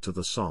moved to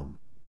the Somme.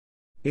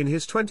 In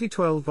his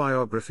 2012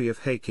 biography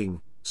of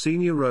Haking,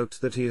 Senior wrote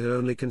that he had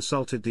only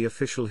consulted the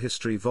Official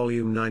History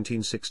Volume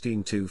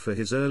 1916-2 for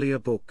his earlier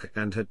book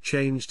and had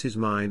changed his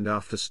mind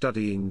after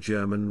studying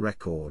German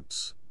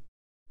records.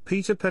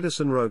 Peter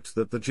Pedersen wrote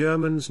that the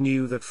Germans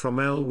knew that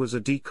Fromelles was a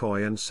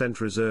decoy and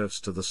sent reserves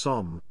to the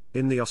Somme.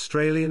 In the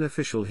Australian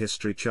Official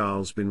History,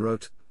 Charles Munro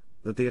wrote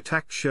that the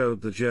attack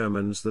showed the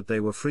Germans that they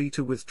were free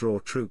to withdraw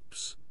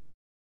troops.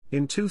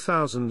 In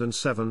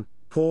 2007,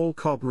 Paul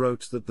Cobb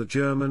wrote that the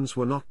Germans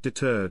were not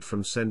deterred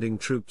from sending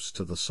troops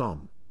to the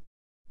Somme.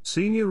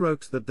 Senior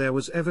wrote that there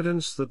was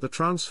evidence that the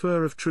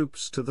transfer of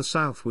troops to the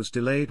south was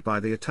delayed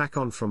by the attack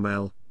on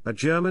Fromelles. A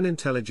German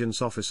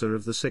intelligence officer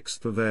of the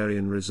 6th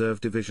Bavarian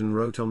Reserve Division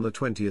wrote on the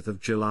 20th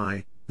of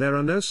July, "There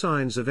are no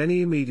signs of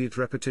any immediate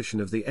repetition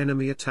of the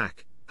enemy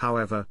attack,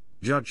 however,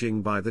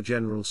 judging by the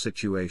general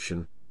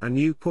situation, a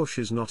new push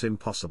is not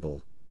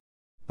impossible."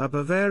 A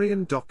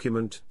Bavarian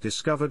document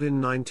discovered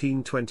in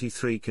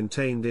 1923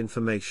 contained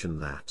information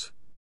that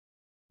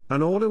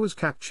an order was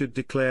captured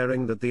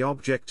declaring that the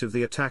object of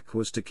the attack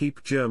was to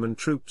keep German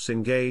troops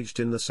engaged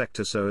in the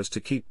sector so as to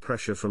keep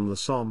pressure from the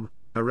Somme.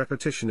 A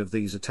repetition of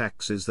these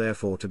attacks is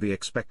therefore to be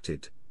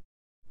expected.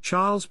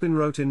 Charles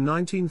Munro wrote in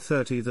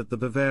 1930 that the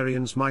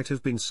Bavarians might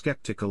have been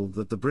skeptical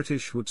that the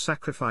British would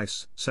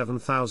sacrifice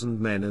 7,000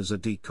 men as a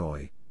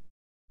decoy.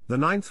 The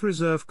 9th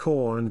Reserve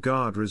Corps and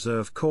Guard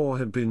Reserve Corps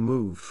had been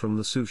moved from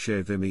the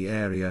Souchez-Vimy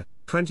area,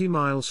 20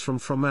 miles from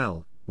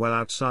Fromelles, well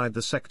outside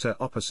the sector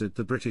opposite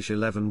the British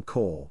 11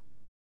 Corps.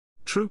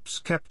 Troops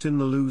kept in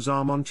the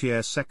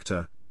Loos-Armentières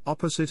sector,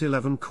 opposite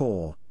 11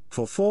 Corps,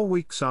 for 4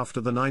 weeks after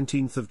the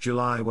 19th of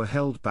July were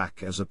held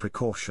back as a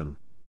precaution.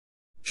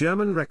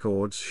 German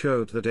records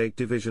showed that 8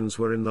 divisions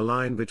were in the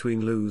line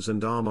between Loos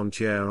and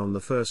Armentières on the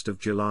 1st of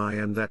July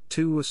and that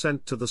 2 were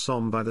sent to the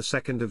Somme by the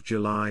 2nd of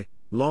July,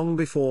 long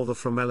before the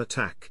Fromelles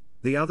attack.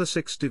 The other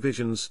 6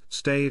 divisions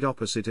stayed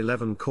opposite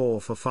 11 Corps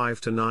for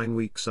 5 to 9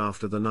 weeks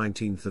after the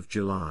 19th of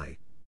July.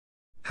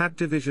 Had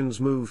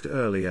divisions moved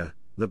earlier,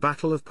 the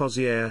Battle of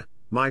Pozières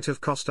might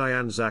have cost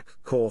Anzac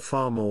Corps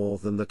far more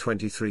than the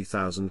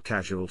 23,000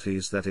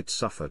 casualties that it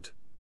suffered.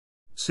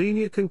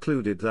 Senior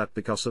concluded that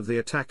because of the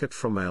attack at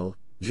Fromelles,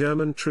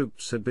 German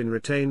troops had been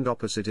retained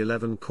opposite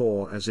 11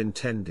 Corps as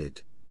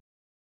intended.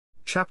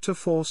 Chapter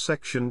 4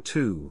 Section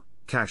 2,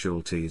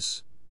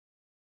 Casualties.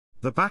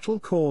 The battle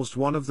caused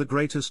one of the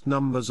greatest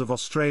numbers of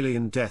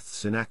Australian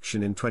deaths in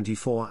action in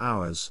 24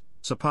 hours,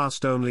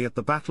 surpassed only at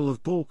the Battle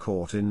of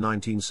Bullecourt in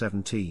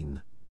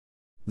 1917.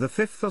 The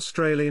 5th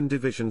Australian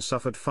Division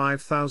suffered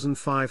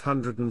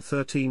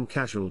 5,513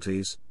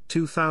 casualties,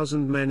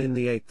 2,000 men in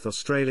the 8th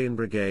Australian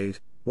Brigade,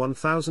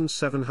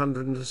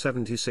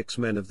 1,776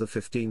 men of the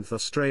 15th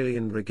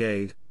Australian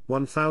Brigade,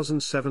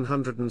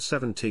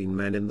 1,717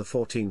 men in the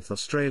 14th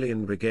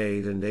Australian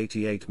Brigade and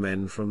 88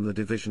 men from the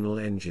Divisional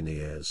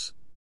Engineers.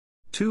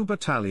 2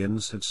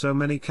 battalions had so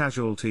many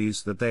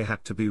casualties that they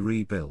had to be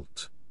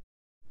rebuilt.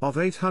 Of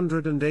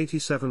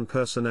 887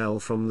 personnel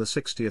from the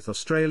 60th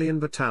Australian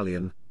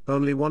Battalion,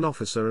 only 1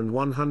 officer and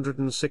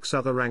 106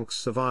 other ranks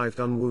survived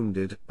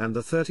unwounded, and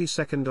the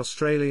 32nd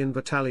Australian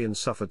Battalion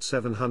suffered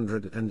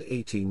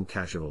 718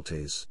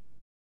 casualties.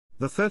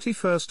 The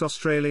 31st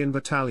Australian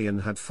Battalion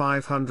had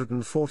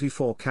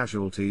 544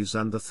 casualties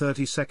and the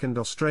 32nd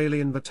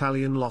Australian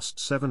Battalion lost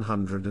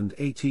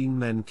 718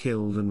 men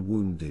killed and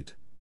wounded.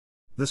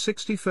 The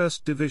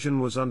 61st Division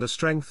was under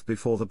strength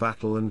before the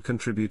battle and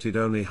contributed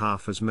only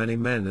half as many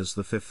men as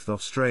the 5th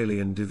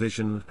Australian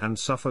Division and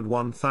suffered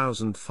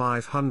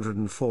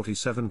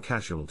 1,547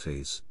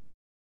 casualties.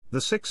 The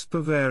 6th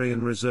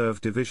Bavarian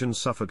Reserve Division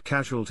suffered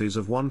casualties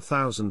of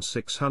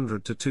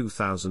 1,600 to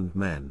 2,000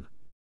 men.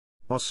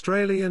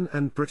 Australian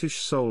and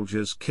British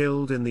soldiers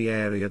killed in the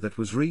area that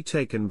was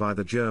retaken by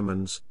the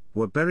Germans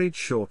were buried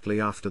shortly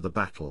after the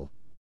battle.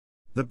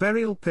 The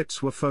burial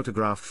pits were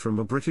photographed from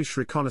a British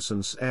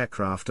reconnaissance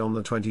aircraft on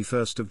the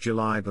 21st of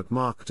July but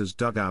marked as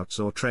dugouts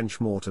or trench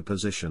mortar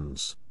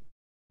positions.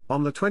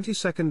 On the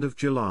 22nd of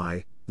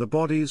July, the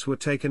bodies were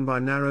taken by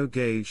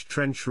narrow-gauge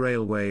trench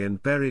railway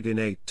and buried in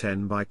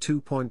 810 by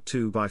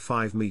 2.2 by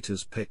 5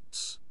 meters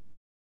pits.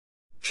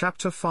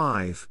 Chapter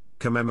 5,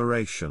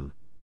 Commemoration.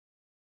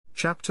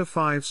 Chapter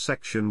 5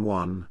 Section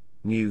 1,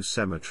 New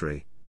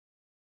Cemetery.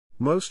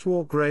 Most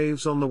war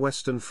graves on the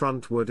Western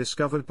Front were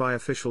discovered by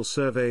official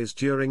surveys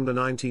during the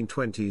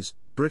 1920s.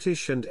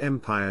 British and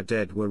Empire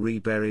dead were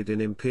reburied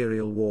in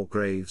Imperial War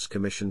Graves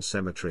Commission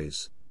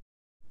cemeteries.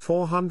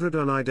 400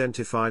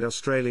 unidentified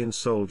Australian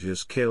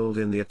soldiers killed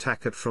in the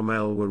attack at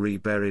Fromelles were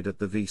reburied at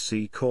the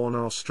V.C.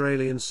 Corner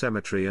Australian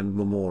Cemetery and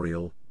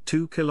Memorial,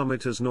 2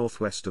 kilometres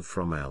northwest of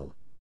Fromelles.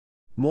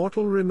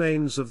 Mortal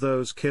remains of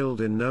those killed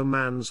in No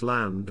Man's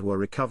Land were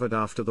recovered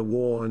after the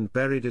war and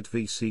buried at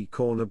V.C.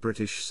 Corner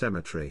British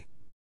Cemetery.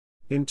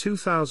 In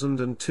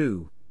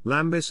 2002,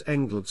 Lambis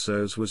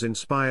Engledsøs was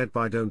inspired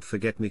by Don't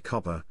Forget Me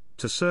Copper,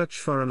 to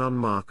search for an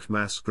unmarked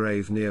mass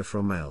grave near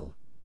Fromelles.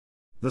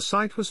 The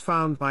site was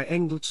found by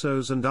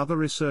Engledsøs and other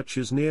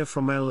researchers near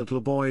Fromelles at Le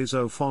Bois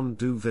au Fond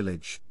du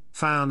Village,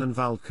 Fan and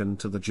Valken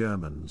to the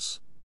Germans.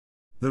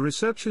 The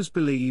researchers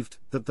believed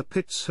that the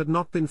pits had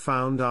not been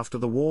found after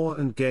the war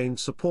and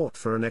gained support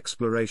for an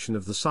exploration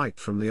of the site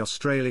from the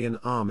Australian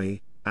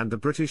Army, and the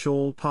British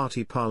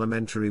All-Party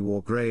Parliamentary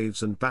War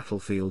Graves and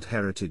Battlefield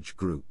Heritage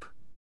Group.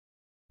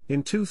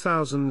 In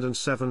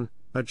 2007,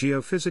 a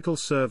geophysical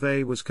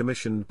survey was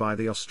commissioned by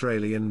the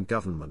Australian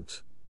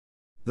government.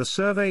 The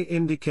survey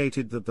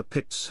indicated that the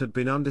pits had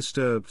been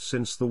undisturbed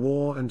since the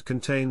war and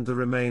contained the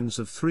remains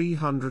of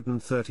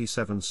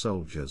 337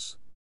 soldiers.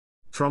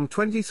 From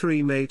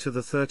 23 May to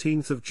the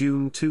 13th of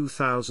June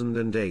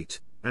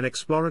 2008, an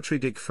exploratory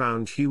dig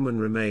found human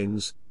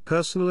remains,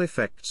 personal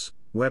effects,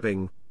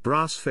 webbing,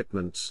 brass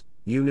fitments,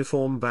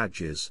 uniform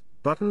badges,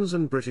 buttons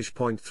and British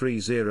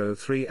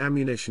 .303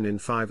 ammunition in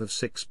 5 of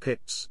 6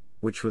 pits,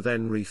 which were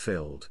then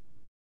refilled.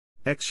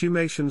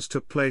 Exhumations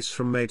took place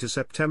from May to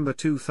September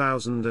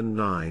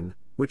 2009,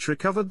 which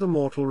recovered the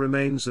mortal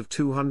remains of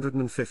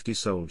 250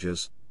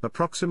 soldiers,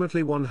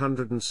 approximately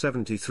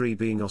 173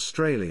 being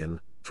Australian,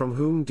 from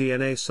whom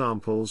DNA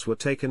samples were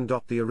taken.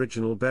 The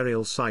original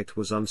burial site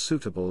was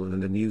unsuitable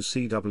and a new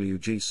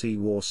CWGC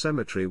War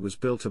Cemetery was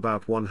built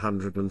about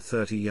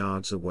 130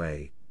 yards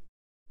away.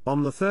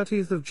 On the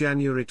 30th of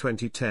January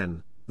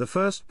 2010, the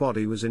first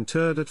body was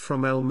interred at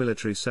Fromelles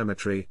Military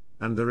Cemetery,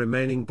 and the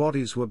remaining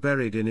bodies were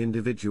buried in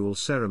individual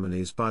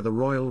ceremonies by the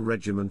Royal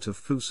Regiment of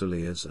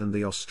Fusiliers and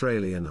the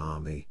Australian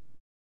Army.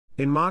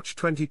 In March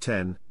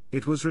 2010,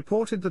 it was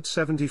reported that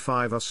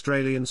 75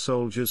 Australian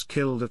soldiers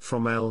killed at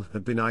Fromelles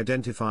had been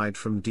identified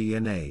from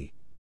DNA.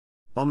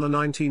 On the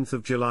 19th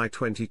of July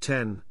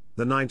 2010,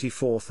 the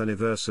 94th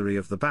anniversary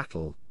of the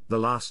battle, the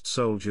last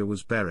soldier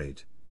was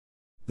buried.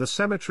 The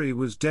cemetery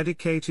was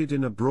dedicated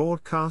in a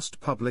broadcast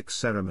public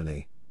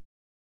ceremony.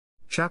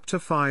 Chapter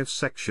 5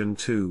 Section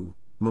 2,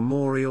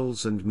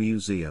 Memorials and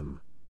Museum.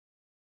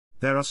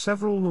 There are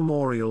several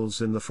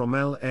memorials in the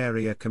Fromelles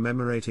area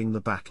commemorating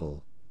the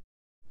battle.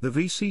 The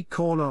V.C.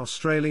 Corner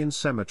Australian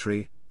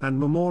Cemetery and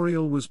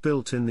Memorial was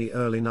built in the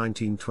early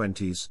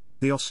 1920s,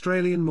 the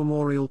Australian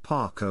Memorial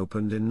Park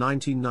opened in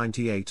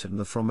 1998 and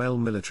the Fromelles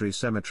Military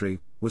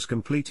Cemetery was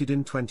completed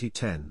in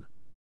 2010.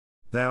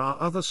 There are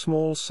other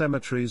small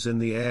cemeteries in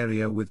the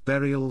area with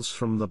burials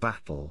from the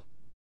battle.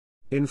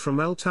 In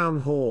Fromelles Town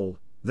Hall,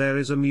 there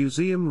is a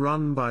museum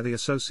run by the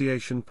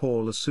Association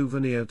pour le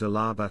souvenir de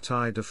la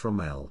bataille de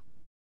Fromelles.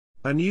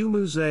 A new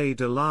Musée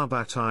de la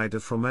bataille de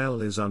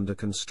Fromelles is under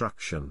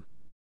construction.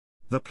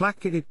 The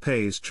plaque in it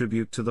pays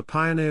tribute to the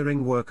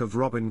pioneering work of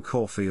Robin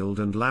Caulfield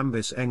and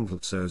Lambis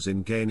Engledsøs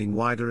in gaining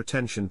wider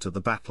attention to the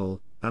battle,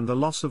 and the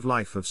loss of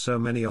life of so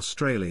many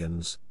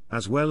Australians,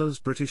 as well as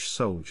British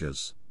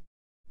soldiers.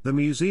 The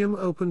museum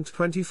opened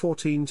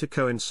 2014 to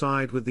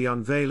coincide with the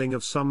unveiling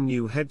of some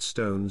new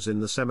headstones in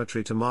the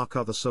cemetery to mark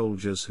other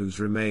soldiers whose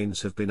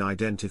remains have been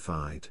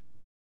identified.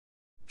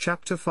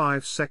 Chapter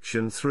 5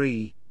 Section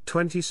 3,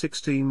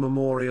 2016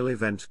 Memorial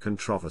Event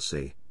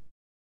Controversy.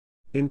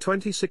 In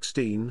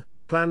 2016,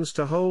 plans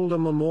to hold a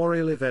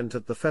memorial event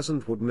at the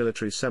Pheasantwood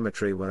Military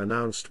Cemetery were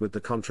announced with the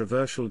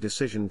controversial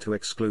decision to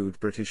exclude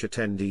British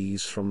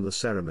attendees from the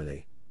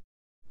ceremony.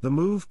 The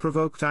move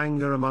provoked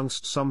anger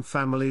amongst some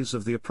families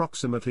of the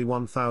approximately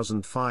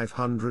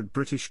 1,500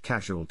 British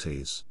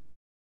casualties.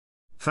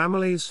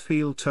 Families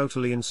feel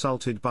totally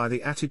insulted by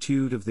the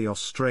attitude of the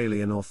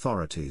Australian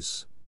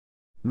authorities.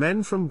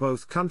 Men from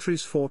both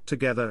countries fought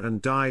together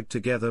and died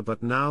together,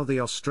 but now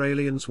the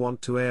Australians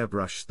want to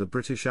airbrush the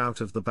British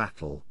out of the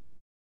battle.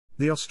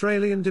 The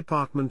Australian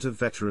Department of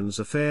Veterans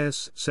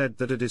Affairs said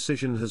that a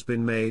decision has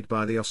been made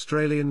by the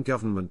Australian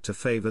government to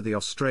favour the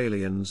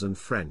Australians and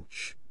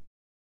French.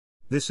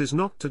 This is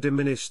not to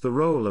diminish the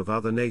role of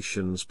other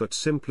nations but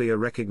simply a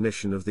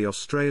recognition of the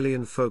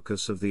Australian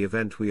focus of the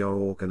event we are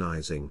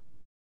organising.